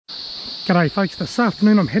G'day folks, this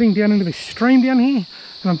afternoon I'm heading down into this stream down here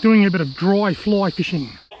and I'm doing a bit of dry fly fishing.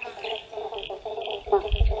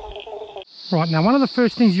 Right, now one of the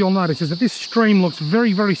first things you'll notice is that this stream looks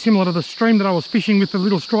very, very similar to the stream that I was fishing with the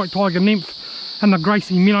little striped tiger nymph and the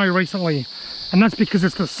Gracie minnow recently. And that's because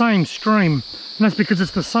it's the same stream, and that's because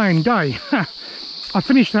it's the same day. I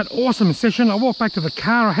finished that awesome session, I walked back to the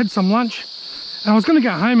car, I had some lunch, and I was going to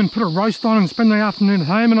go home and put a roast on and spend the afternoon at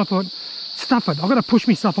home, and I thought, stuff it, I've got to push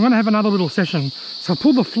myself, I'm going to have another little session. So I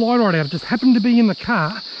pulled the fly rod out. It just happened to be in the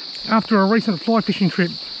car after a recent fly fishing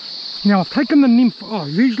trip. Now I've taken the nymph,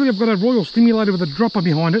 usually I've got a Royal Stimulator with a dropper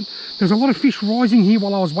behind it. There's a lot of fish rising here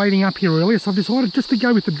while I was waiting up here earlier, so I've decided just to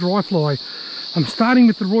go with the dry fly. I'm starting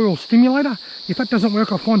with the Royal Stimulator. If that doesn't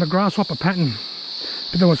work, I'll find a grasshopper pattern.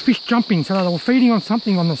 But there was fish jumping, so they were feeding on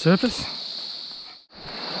something on the surface.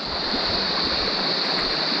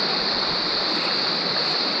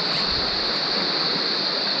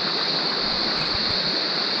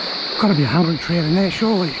 Got to be a hungry trout in there,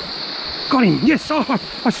 surely. Got him, yes, oh,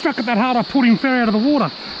 I struck it that hard I pulled him fair out of the water.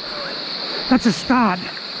 That's a start.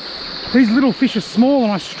 These little fish are small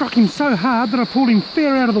and I struck him so hard that I pulled him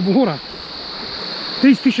fair out of the water.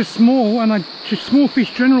 These fish are small and small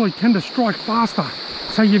fish generally tend to strike faster.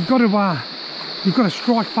 So you've got to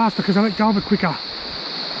strike faster because they let go of it quicker.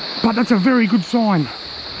 But that's a very good sign.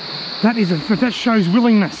 That shows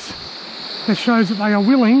willingness. That shows that they are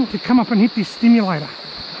willing to come up and hit this stimulator.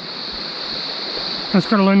 I just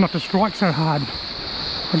got to learn not to strike so hard.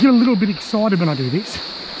 I get a little bit excited when I do this.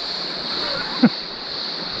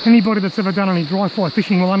 Anybody that's ever done any dry fly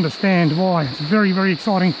fishing will understand why. It's a very, very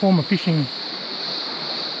exciting form of fishing.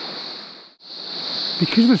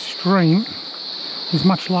 Because the stream is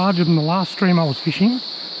much larger than the last stream I was fishing,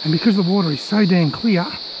 and because the water is so damn clear,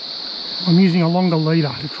 I'm using a longer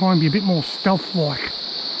leader to try and be a bit more stealth-like.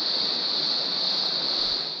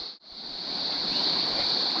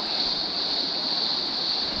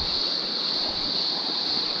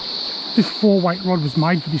 This 4-weight rod was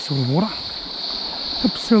made for this sort of water.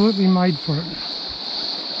 Absolutely made for it.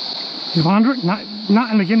 He's under it, no,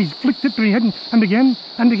 and again he's flicked it, but he hadn't, and again,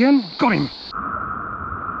 got him.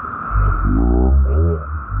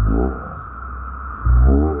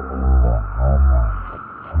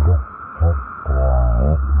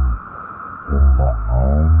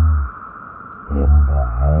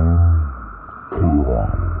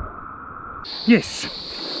 Yes.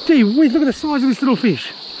 Gee whiz, look at the size of this little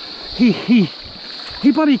fish. He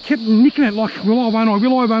bloody kept nicking it like, will I, won't I,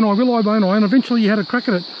 will I, won't I, will I, won't I, and eventually he had a crack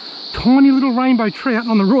at it. Tiny little rainbow trout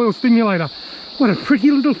on the Royal Stimulator. What a pretty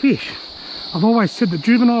little fish. I've always said that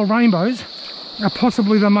juvenile rainbows are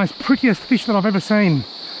possibly the most prettiest fish that I've ever seen.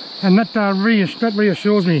 And that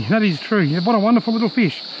reassures me, that is true. What a wonderful little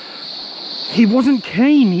fish. He wasn't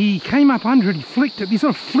keen, he came up under it, he flicked it, he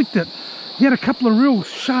sort of flicked it. He had a couple of real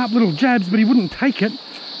sharp little jabs, but he wouldn't take it.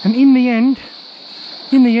 And in the end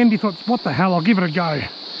he thought, what the hell, I'll give it a go.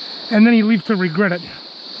 And then he lived to regret it.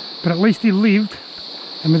 But at least he lived,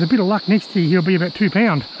 and with a bit of luck next year he'll be about 2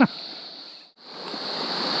 pound.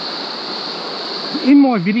 In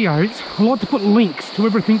my videos, I like to put links to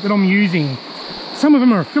everything that I'm using. Some of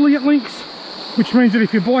them are affiliate links, which means that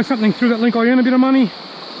if you buy something through that link I earn a bit of money.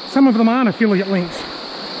 Some of them aren't affiliate links.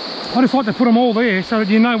 I just like to put them all there so that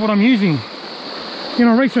you know what I'm using. In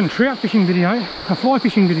a recent trout fishing video, a fly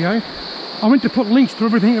fishing video, I went to put links to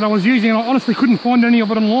everything that I was using and I honestly couldn't find any of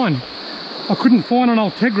it online. I couldn't find an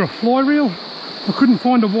Ultegra fly reel, I couldn't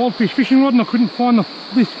find a Wildfish fishing rod, and I couldn't find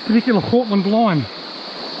this particular Cortland line.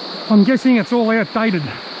 I'm guessing it's all outdated.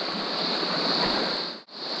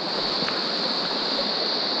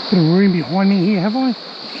 Bit of room behind me here, have I?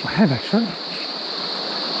 I have actually.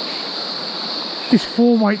 This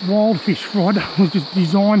 4-weight Wildfish rod was just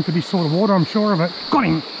designed for this sort of water, I'm sure of it. Got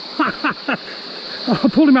him! I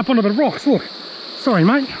pulled him up onto the rocks, look. Sorry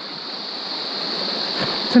mate.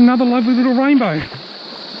 It's another lovely little rainbow.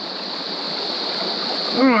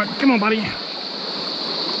 Alright, come on buddy.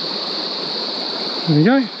 There we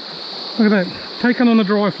go. Look at that. Taken on the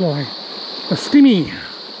dry fly. A stimmy.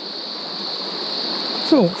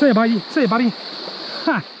 So, see you buddy. See you buddy.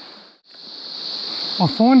 Ha! I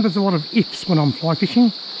find there's a lot of ifs when I'm fly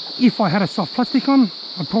fishing. If I had a soft plastic on,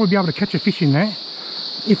 I'd probably be able to catch a fish in there.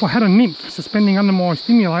 If I had a nymph suspending under my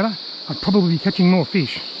stimulator, I'd probably be catching more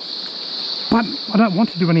fish. But I don't want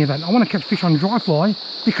to do any of that. I want to catch fish on dry fly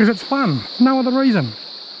because it's fun. No other reason.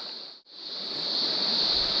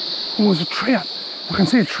 Oh, there's a trout. I can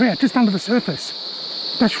see a trout just under the surface.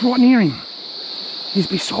 That's right near him. He's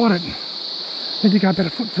beside it. Need to go about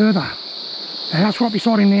a foot further. The house right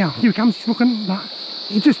beside him now. Here he comes, he's looking. No,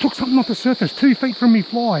 he just took something off the surface, 2 feet from me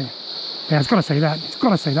fly. Yeah, it's got to see that. It's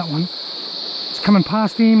got to see that one. It's coming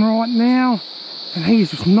past him right now, and he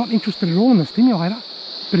is just not interested at all in the stimulator,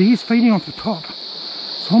 but he is feeding off the top.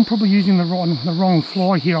 So I'm probably using the wrong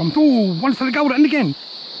fly here. Oh, wanted to go with it, and again,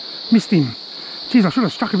 missed him. Geez, I should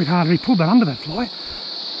have struck a bit harder. He pulled that under that fly.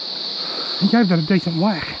 He gave that a decent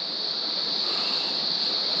whack.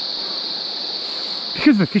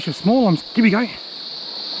 Because the fish are small, here we go.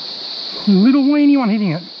 Little weeny one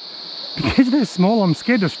hitting it. Because they're small, I'm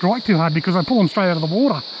scared to strike too hard because I pull them straight out of the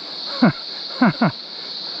water.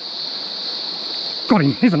 Got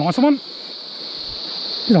him. Here's a nicer one.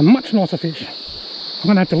 Here's a much nicer fish. I'm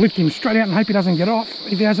going to have to lift him straight out and hope he doesn't get off.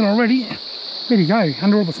 If he hasn't already, there you go,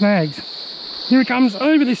 under all the snags. Here he comes,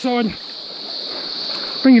 over this side.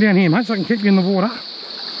 Bring you down here, mate, so I can keep you in the water.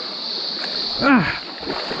 Ah,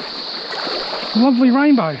 lovely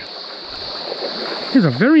rainbow. Here's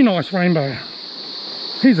a very nice rainbow.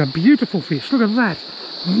 Here's a beautiful fish. Look at that.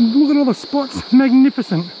 Look at all the spots.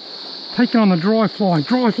 Magnificent. Taking on the dry fly.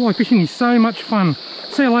 Dry fly fishing is so much fun.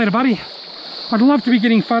 See you later, buddy. I'd love to be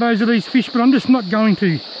getting photos of these fish, but I'm just not going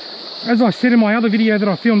to. As I said in my other video that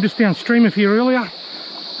I filmed just downstream of here earlier,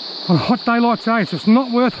 on a hot day like today, it's just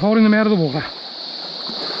not worth holding them out of the water.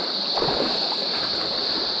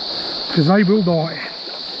 Because they will die.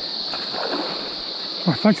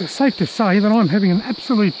 Right, folks, it's safe to say that I'm having an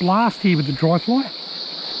absolute blast here with the dry fly.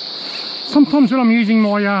 Sometimes when I'm using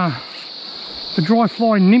my the dry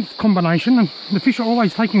fly nymph combination, and the fish are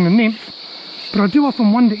always taking the nymph, but I do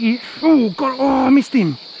often wonder if, oh god, oh I missed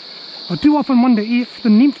him. I do often wonder if the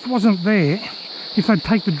nymph wasn't there, if they'd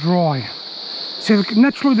take the dry. So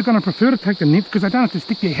naturally they're going to prefer to take the nymph because they don't have to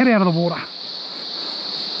stick their head out of the water.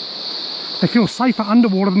 They feel safer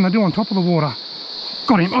underwater than they do on top of the water.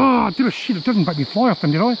 Got him. Oh, I did a shit. It didn't make me fly off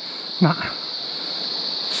them, did I? Nah.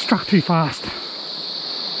 Struck too fast.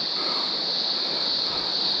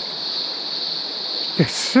 Yeah,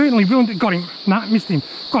 certainly willing to... Got him. Nah, missed him.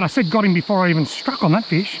 God, I said got him before I even struck on that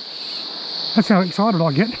fish. That's how excited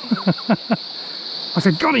I get. I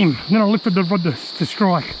said got him. And then I lifted the rod to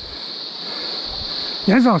strike.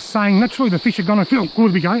 Yeah, as I was saying, naturally the fish are going to feel...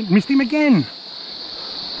 Good we go. Missed him again.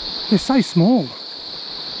 They're so small.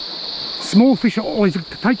 Small fish are always...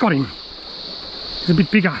 Got him. He's a bit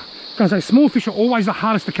bigger. Going to say, small fish are always the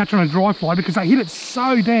hardest to catch on a dry fly because they hit it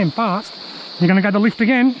so damn fast. You're going to go to lift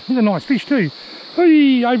again. He's a nice fish too.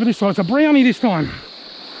 Hey, over this side. It's a brownie this time.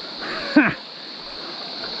 Ha!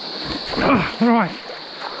 Oh, all right.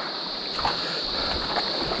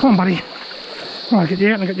 Come on, buddy. I'll get you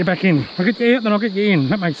out and I'll get you back in. I'll get you out, then I'll get you in.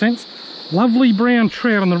 That makes sense. Lovely brown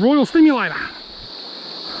trout on the Royal Stimulator.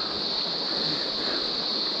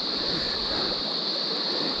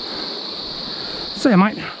 See ya,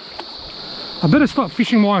 mate. I better stop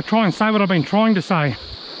fishing while I try and say what I've been trying to say,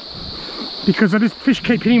 because this fish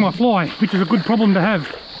keep hitting my fly, which is a good problem to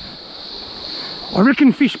have. I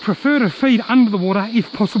reckon fish prefer to feed under the water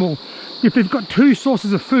if possible. If they've got two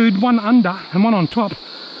sources of food, one under and one on top,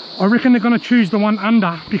 I reckon they're going to choose the one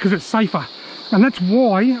under because it's safer. And that's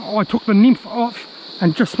why I took the nymph off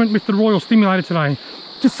and just went with the Royal Stimulator today,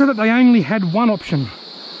 just so that they only had one option.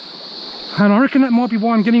 And I reckon that might be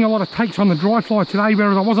why I'm getting a lot of takes on the dry fly today,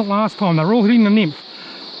 whereas I wasn't last time. They were all hitting the nymph.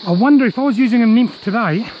 I wonder if I was using a nymph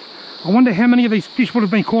today, I wonder how many of these fish would have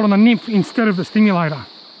been caught on the nymph instead of the stimulator.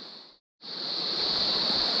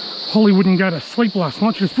 Holly wouldn't go to sleep last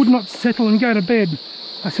night. She just would not settle and go to bed.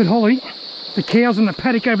 I said, Holly, the cows in the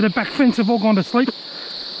paddock over the back fence have all gone to sleep.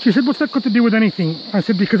 She said, what's that got to do with anything? I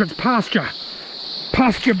said, because it's pasture.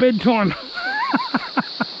 Pasture bedtime.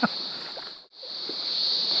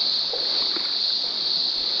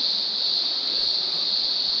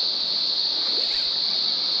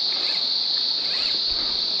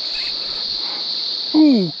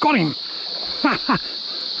 Ooh, got him.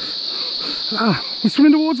 He's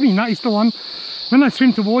swimming towards me. No, he's still on. When they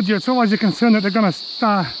swim towards you, it's always a concern that they're going to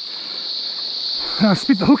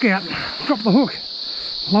spit the hook out, drop the hook.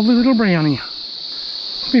 Lovely little brownie.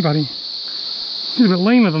 Come here, buddy. He's a bit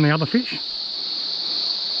leaner than the other fish.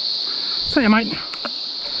 See ya, mate.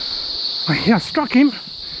 I struck him,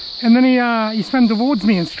 and then he swam towards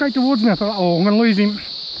me and straight towards me. I thought, oh, I'm going to lose him.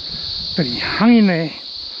 But he hung in there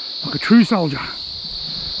like a true soldier.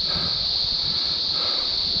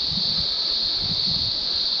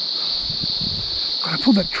 I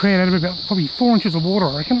pulled that trout out of about probably 4 inches of water,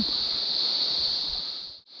 I reckon.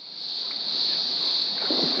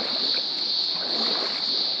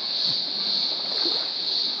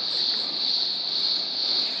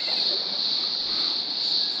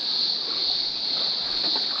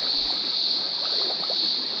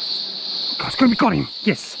 God, it's got him.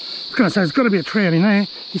 Yes. I was going to say, there's got to be a trout in there.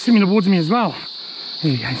 He's swimming towards me as well.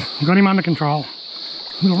 There he goes. Got him under control.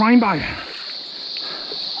 Little rainbow.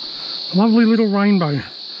 Lovely little rainbow.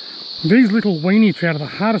 These little weenie trout are the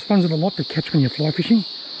hardest ones of the lot to catch when you're fly fishing.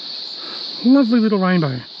 Lovely little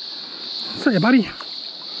rainbow. See ya, buddy.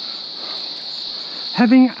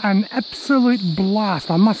 Having an absolute blast,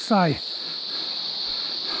 I must say.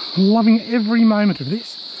 Loving every moment of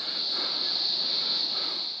this.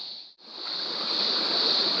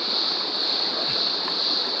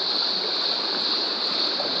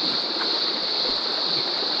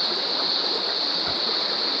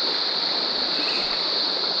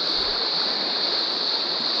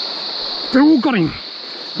 They all got him.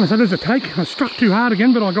 So there's a take. I struck too hard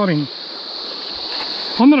again, but I got him.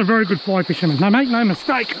 I'm not a very good fly fisherman. Now make no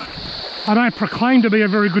mistake, I don't proclaim to be a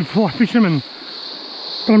very good fly fisherman,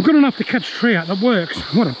 but I'm good enough to catch trout. That works.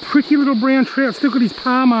 What a pretty little brown trout. Still got his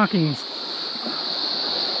paw markings.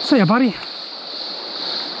 See ya, buddy.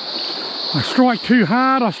 I strike too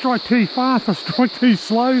hard, I strike too fast, I strike too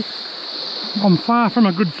slow. I'm far from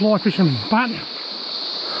a good fly fisherman, but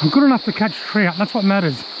I'm good enough to catch trout. That's what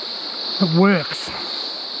matters. It works.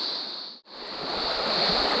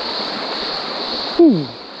 Ooh,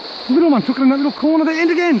 the little one took it in that little corner there,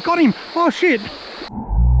 and again, got him. Oh shit.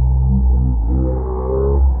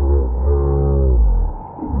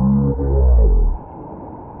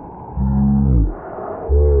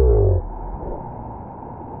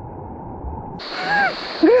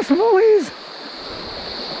 Look how small he is.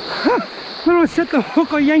 When I set the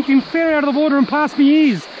hook, I yanked him fair out of the water and past my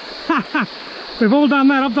ears. We've all done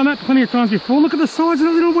that. I've done that plenty of times before. Look at the size of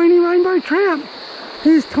the little weeny rainbow trout.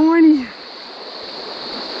 He's tiny.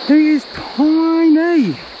 He is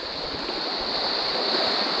tiny.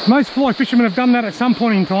 Most fly fishermen have done that at some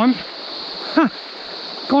point in time.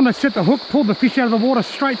 Gone to set the hook, pulled the fish out of the water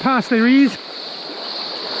straight past their ears.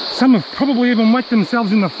 Some have probably even whacked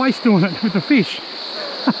themselves in the face doing it with the fish.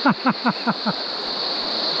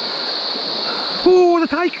 Oh, the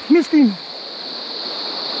take, missed him.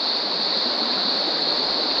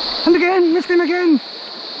 And again, missed him again.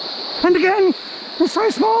 And again, they're so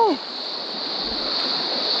small.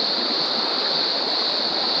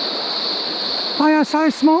 They are so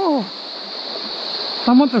small.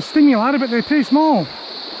 I want the stimulator, but they're too small.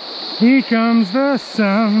 Here comes the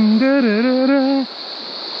sun. Da, da, da, da.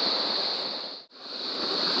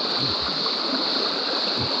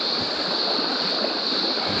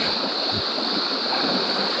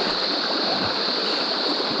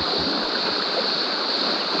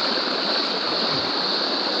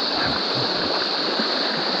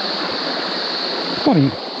 Got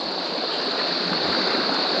him.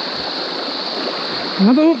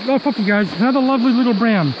 Another, oh, up he goes, another lovely little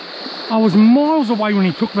brown. I was miles away when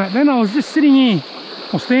he took that. Then I was just sitting here,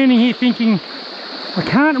 or standing here thinking, I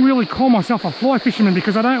can't really call myself a fly fisherman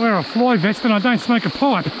because I don't wear a fly vest and I don't smoke a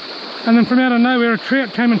pipe. And then from out of nowhere a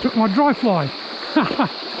trout came and took my dry fly.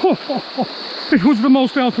 It was the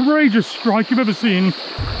most outrageous strike you've ever seen.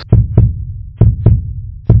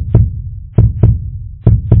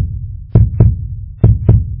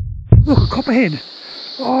 Look, a copperhead.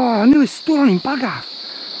 Oh, I nearly stood on him, bugger.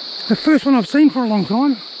 The first one I've seen for a long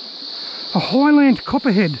time. A highland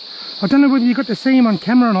copperhead. I don't know whether you got to see him on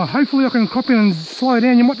camera or not. Hopefully I can crop in and slow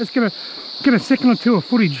down. You might just get a second or two of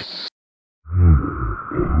footage.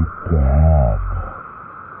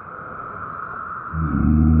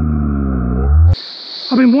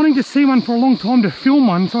 I've been wanting to see one for a long time, to film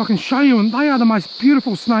one so I can show you, and they are the most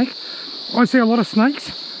beautiful snake. I see a lot of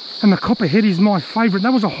snakes, and the copperhead is my favourite.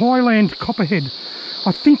 That was a highland copperhead.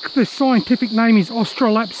 I think the scientific name is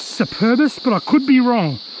Australaps superbus, but I could be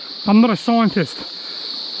wrong. I'm not a scientist.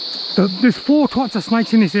 There's 4 types of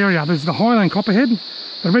snakes in this area. There's the highland copperhead,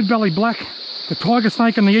 the red-bellied black, the tiger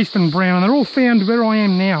snake and the eastern brown, and they're all found where I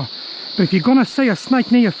am now. But if you're going to see a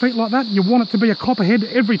snake near your feet like that, you want it to be a copperhead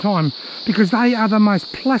every time, because they are the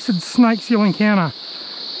most placid snakes you'll encounter.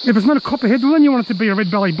 If it's not a copperhead, well, then you want it to be a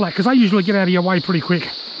red-bellied black, because they usually get out of your way pretty quick.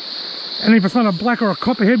 And if it's not a black or a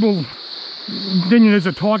copperhead, well, then there's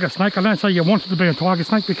a tiger snake. I don't say you want it to be a tiger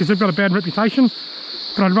snake because they've got a bad reputation,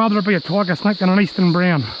 but I'd rather it be a tiger snake than an eastern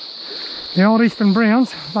brown. The old eastern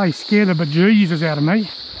browns, they scare the bejesus out of me.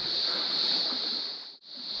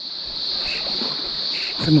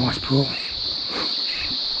 It's a nice pool.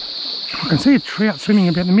 I can see a trout swimming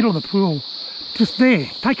about in the middle of the pool. Just there.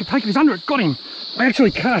 Take it, he's under it, got him. I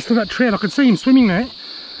actually cast to that trout, I could see him swimming there.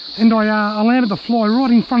 And I landed the fly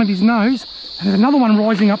right in front of his nose. And there's another one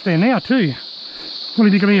rising up there now too. What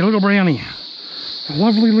have you got here? A little brownie. A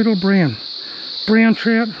lovely little brown. Brown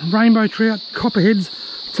trout, rainbow trout, copperheads.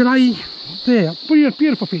 Today, there,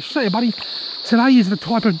 beautiful fish. See you, buddy. Today is the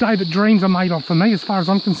type of day that dreams are made of for me, as far as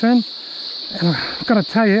I'm concerned. And I've got to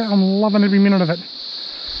tell you, I'm loving every minute of it.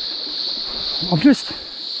 I've just,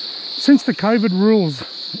 since the COVID rules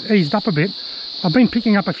eased up a bit, I've been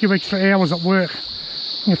picking up a few extra hours at work,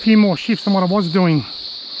 a few more shifts than what I was doing.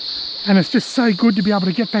 And it's just so good to be able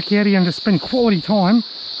to get back out here and just spend quality time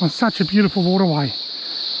on such a beautiful waterway.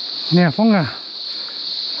 Now, if I'm gonna,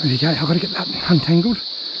 there you go, I've got to get that untangled.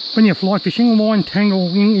 When you're fly fishing, line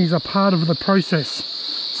tangling is a part of the process.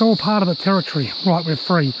 It's all part of the territory. Right, we're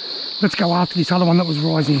free. Let's go after this other one that was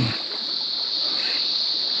rising.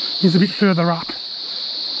 He's a bit further up.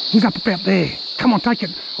 He's up about there. Come on, take it.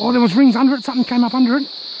 Oh, there was rings under it. Something came up under it.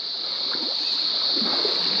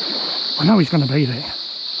 I know he's going to be there.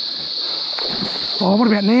 Oh, what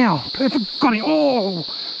about now? Perfect. Got him. Oh,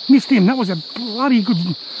 missed him. That was a bloody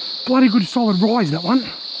good solid rise, that one.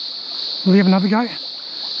 Will he have another go?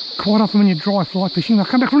 Quite often when you dry fly fishing, I'll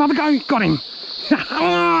come back for another go. Got him. Oh,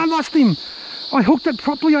 I lost him. I hooked it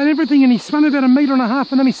properly on everything and he swam about 1.5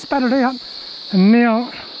 meters and then he spat it out. And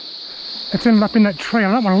now it's ended up in that tree.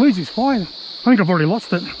 I don't want to lose this fly. I think I've already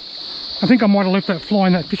lost it. I think I might have left that fly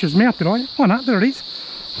in that fish's mouth, did I? Oh no, there it is.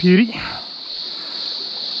 Beauty.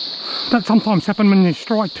 That sometimes happens when you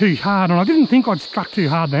strike too hard, and I didn't think I'd struck too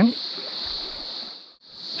hard then.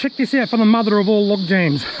 Check this out for the mother of all log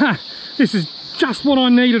jams. This is just what I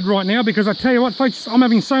needed right now, because I tell you what folks, I'm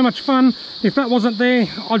having so much fun. If that wasn't there,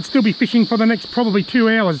 I'd still be fishing for the next probably 2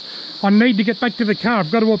 hours. I need to get back to the car.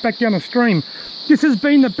 I've got to walk back down the stream. This has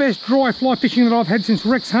been the best dry fly fishing that I've had since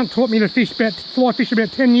Rex Hunt taught me to fly fish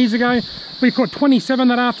about 10 years ago. We caught 27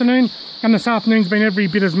 that afternoon, and this afternoon's been every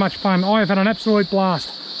bit as much fun. I have had an absolute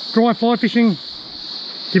blast. Dry fly fishing,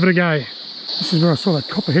 give it a go. This is where I saw that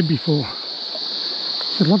copperhead before.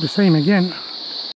 I'd love to see him again.